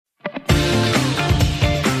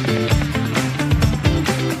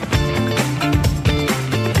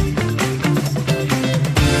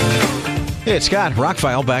Hey, it's Scott,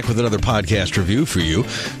 ROCKFILE, back with another podcast review for you.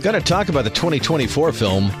 Got to talk about the 2024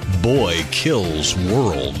 film, Boy Kills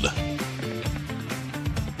World.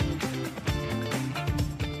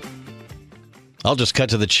 I'll just cut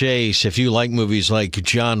to the chase. If you like movies like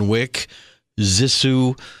John Wick,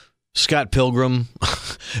 Zissou, Scott Pilgrim,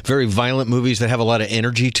 very violent movies that have a lot of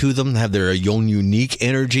energy to them, have their own unique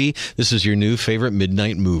energy, this is your new favorite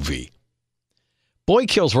midnight movie. Boy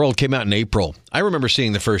Kills World came out in April. I remember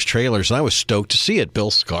seeing the first trailers, and I was stoked to see it.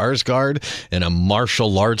 Bill Skarsgård in a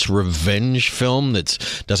martial arts revenge film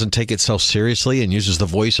that doesn't take itself seriously and uses the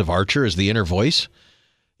voice of Archer as the inner voice.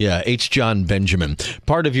 Yeah, H. John Benjamin.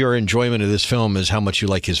 Part of your enjoyment of this film is how much you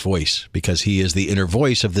like his voice, because he is the inner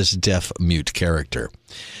voice of this deaf-mute character.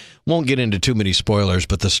 Won't get into too many spoilers,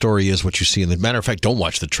 but the story is what you see. Matter of fact, don't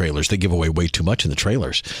watch the trailers. They give away way too much in the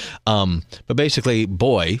trailers. But basically,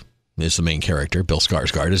 Boy is the main character. Bill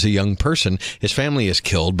Skarsgård is a young person. His family is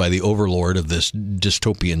killed by the overlord of this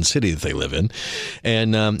dystopian city that they live in.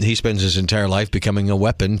 And he spends his entire life becoming a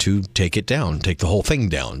weapon to take it down, take the whole thing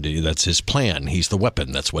down. That's his plan. He's the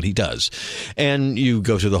weapon. That's what he does. And you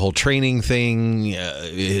go through the whole training thing.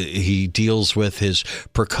 He deals with his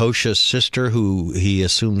precocious sister, who he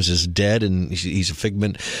assumes is dead, and he's a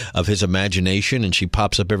figment of his imagination, and she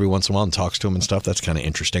pops up every once in a while and talks to him and stuff. That's kind of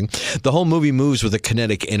interesting. The whole movie moves with a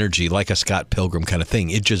kinetic energy, like a Scott Pilgrim kind of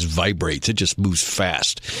thing. It just vibrates. It just moves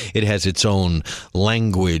fast. It has its own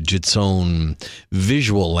language, its own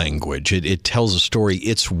visual language. It tells a story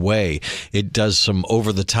its way. It does some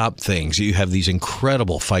over-the-top things. You have these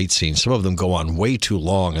incredible fight scenes. Some of them go on way too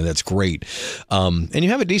long, and that's great. And you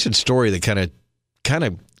have a decent story that kind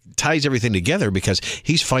of ties everything together, because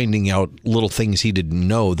he's finding out little things he didn't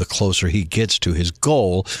know the closer he gets to his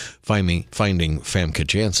goal, finding Famke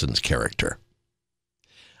Janssen's character.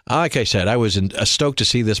 Like I said, I was stoked to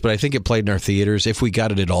see this, but I think it played in our theaters. If we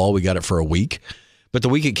got it at all, we got it for a week. But the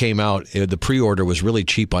week it came out, the pre-order was really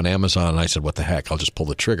cheap on Amazon, and I said, what the heck, I'll just pull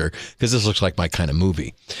the trigger, because this looks like my kind of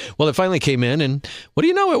movie. Well, it finally came in, and what do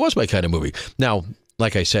you know, it was my kind of movie. Now,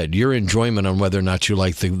 like I said, your enjoyment on whether or not you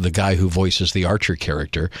like the guy who voices the Archer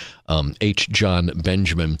character, H. John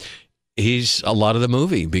Benjamin, he's a lot of the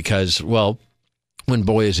movie, because, well, when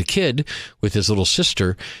Boy is a kid with his little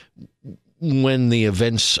sister, when the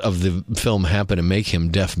events of the film happen to make him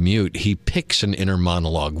deaf-mute, he picks an inner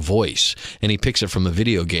monologue voice, and he picks it from a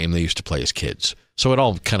video game they used to play as kids. So it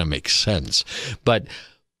all kind of makes sense. But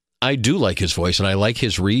I do like his voice, and I like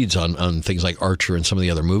his reads on things like Archer and some of the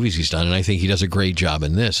other movies he's done, and I think he does a great job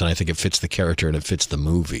in this, and I think it fits the character and it fits the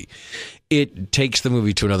movie. It takes the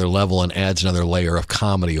movie to another level and adds another layer of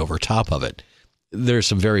comedy over top of it. There's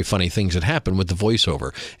some very funny things that happen with the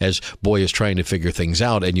voiceover as Boy is trying to figure things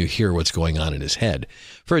out, and you hear what's going on in his head.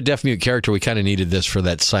 For a deaf-mute character, we kind of needed this for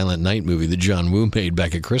that Silent Night movie that John Woo made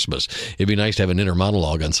back at Christmas. It'd be nice to have an inner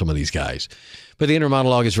monologue on some of these guys. But the inner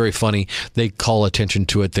monologue is very funny. They call attention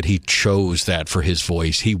to it that he chose that for his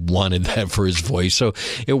voice. He wanted that for his voice. So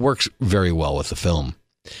it works very well with the film.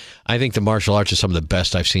 I think the martial arts is some of the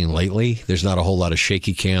best I've seen lately. There's not a whole lot of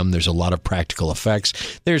shaky cam. There's a lot of practical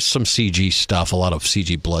effects. There's some CG stuff, a lot of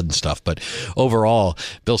CG blood and stuff. But overall,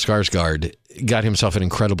 Bill Skarsgård got himself in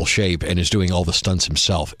incredible shape and is doing all the stunts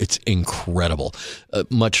himself. It's incredible.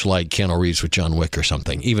 Much like Keanu Reeves with John Wick or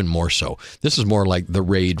something, even more so. This is more like the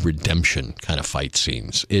Raid Redemption kind of fight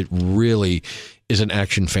scenes. It really is an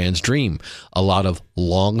action fan's dream. A lot of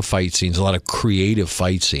long fight scenes, a lot of creative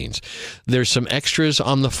fight scenes. There's some extras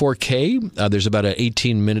on the 4K. There's about an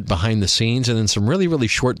 18-minute behind the scenes, and then some really, really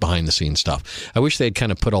short behind the scenes stuff. I wish they'd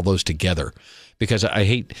kind of put all those together, because I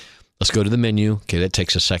hate... Let's go to the menu. Okay, that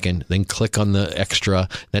takes a second. Then click on the extra.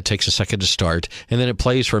 That takes a second to start. And then it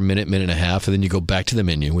plays for a minute, minute and a half. And then you go back to the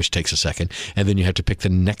menu, which takes a second. And then you have to pick the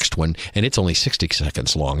next one. And it's only 60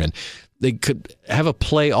 seconds long. And they could have a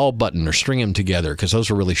play all button or string them together, because those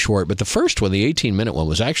were really short. But the first one, the 18-minute one,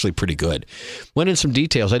 was actually pretty good. Went in some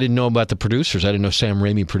details. I didn't know about the producers. I didn't know Sam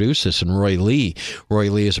Raimi produced this, and Roy Lee. Roy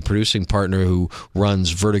Lee is a producing partner who runs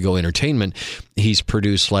Vertigo Entertainment. He's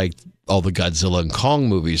produced like all the Godzilla and Kong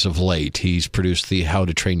movies of late. He's produced the How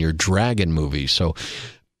to Train Your Dragon movies. So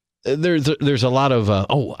there's a lot of...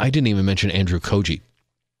 I didn't even mention Andrew Koji.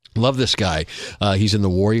 Love this guy. He's in the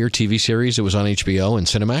Warrior TV series. It was on HBO and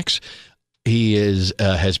Cinemax. He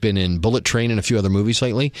has been in Bullet Train and a few other movies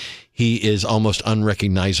lately. He is almost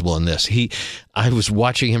unrecognizable in this. I was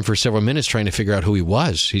watching him for several minutes trying to figure out who he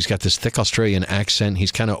was. He's got this thick Australian accent.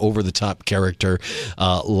 He's kind of over-the-top character,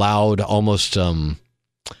 loud, almost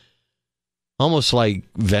like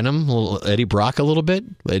Venom, Eddie Brock a little bit,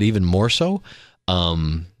 but even more so.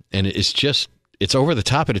 And it's just it's over the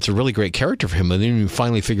top, and it's a really great character for him. And then you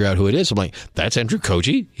finally figure out who it is. I'm like, that's Andrew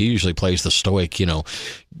Koji. He usually plays the stoic,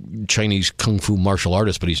 Chinese kung fu martial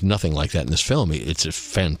artist, but he's nothing like that in this film. It's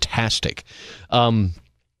fantastic.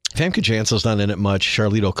 Famke Janssen's not in it much.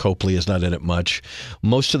 Charlito Copley is not in it much.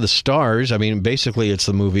 Most of the stars, basically it's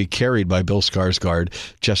the movie carried by Bill Skarsgård,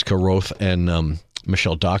 Jessica Roth, and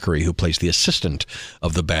Michelle Dockery, who plays the assistant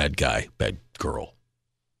of the bad girl.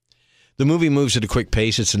 The movie moves at a quick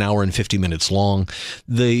pace. It's an hour and 50 minutes long.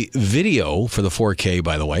 The video for the 4K,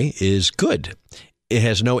 by the way, is good. It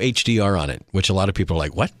has no HDR on it, which a lot of people are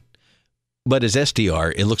like, what? But as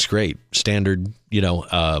SDR, it looks great. Standard,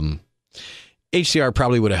 HDR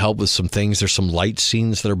probably would have helped with some things. There's some light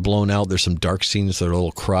scenes that are blown out. There's some dark scenes that are a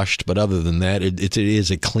little crushed. But other than that, it is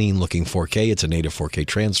a clean-looking 4K. It's a native 4K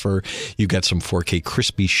transfer. You've got some 4K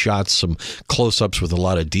crispy shots, some close-ups with a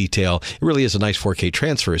lot of detail. It really is a nice 4K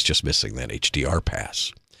transfer. It's just missing that HDR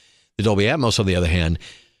pass. The Dolby Atmos, on the other hand,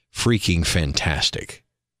 freaking fantastic.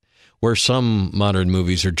 Where some modern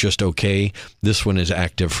movies are just okay, this one is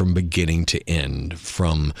active from beginning to end.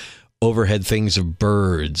 From overhead things of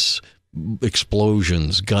birds,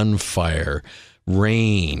 explosions, gunfire,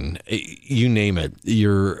 rain, you name it.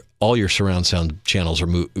 All your surround sound channels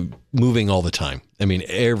are moving all the time.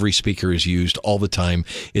 Every speaker is used all the time.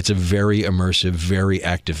 It's a very immersive, very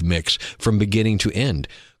active mix from beginning to end.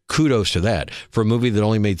 Kudos to that. For a movie that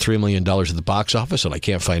only made $3 million at the box office, and I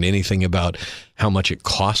can't find anything about how much it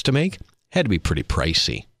cost to make, had to be pretty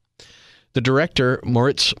pricey. The director,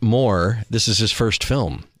 Moritz Moore, this is his first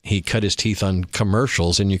film. He cut his teeth on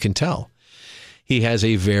commercials, and you can tell. He has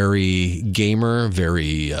a very gamer,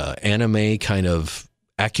 very anime kind of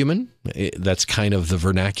acumen. That's kind of the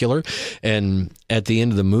vernacular. And at the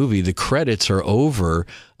end of the movie, the credits are over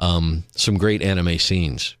some great anime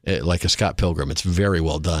scenes, like a Scott Pilgrim. It's very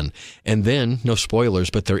well done. And then, no spoilers,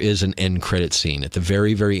 but there is an end credit scene. At the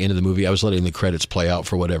very, very end of the movie, I was letting the credits play out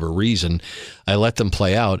for whatever reason. I let them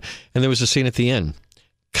play out, and there was a scene at the end.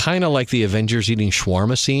 Kind of like the Avengers eating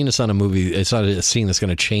shawarma scene. It's not a movie. It's not a scene that's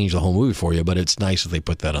going to change the whole movie for you, but it's nice that they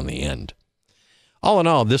put that on the end. All in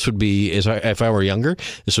all, this would be, if I were younger,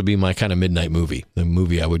 this would be my kind of midnight movie. The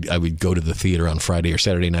movie I would go to the theater on Friday or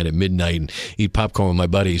Saturday night at midnight and eat popcorn with my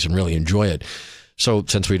buddies and really enjoy it. So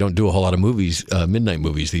since we don't do a whole lot of movies, midnight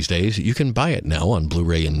movies these days, you can buy it now on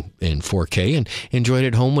Blu-ray and 4K and enjoy it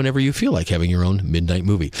at home whenever you feel like having your own midnight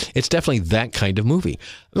movie. It's definitely that kind of movie.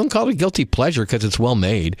 I don't call it a guilty pleasure because it's well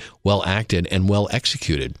made, well acted, and well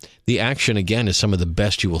executed. The action, again, is some of the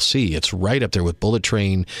best you will see. It's right up there with Bullet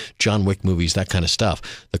Train, John Wick movies, that kind of stuff.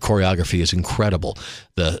 The choreography is incredible.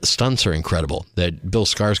 The stunts are incredible. That Bill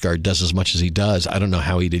Skarsgård does as much as he does. I don't know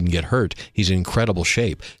how he didn't get hurt. He's in incredible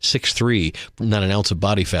shape. 6'3", not an ounce of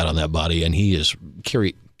body fat on that body, and he is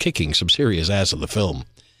kicking some serious ass of the film.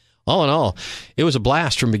 All in all, it was a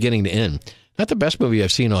blast from beginning to end. Not the best movie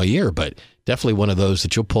I've seen all year, but definitely one of those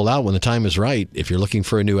that you'll pull out when the time is right. If you're looking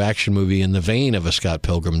for a new action movie in the vein of a Scott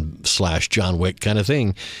Pilgrim / John Wick kind of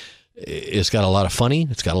thing, it's got a lot of funny.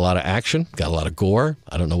 It's got a lot of action. Got a lot of gore.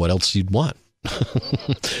 I don't know what else you'd want.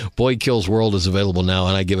 Boy Kills World is available now,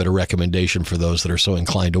 and I give it a recommendation for those that are so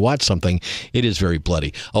inclined to watch something. It is very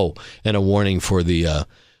bloody. Oh, and a warning for the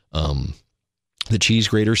cheese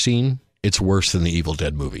grater scene. It's worse than the Evil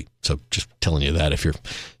Dead movie. So just telling you that if you're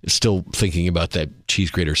still thinking about that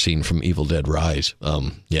cheese grater scene from Evil Dead Rise,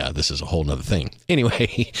 this is a whole nother thing.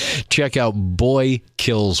 Anyway, check out Boy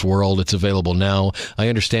Kills World. It's available now. I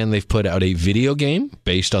understand they've put out a video game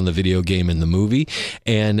based on the video game in the movie,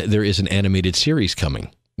 and there is an animated series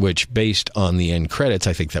coming, which based on the end credits,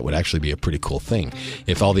 I think that would actually be a pretty cool thing.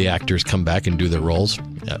 If all the actors come back and do their roles,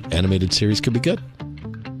 animated series could be good.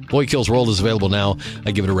 Boy Kills World is available now.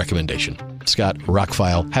 I give it a recommendation. Scott,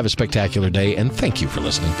 ROCKFILE, have a spectacular day, and thank you for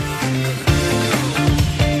listening.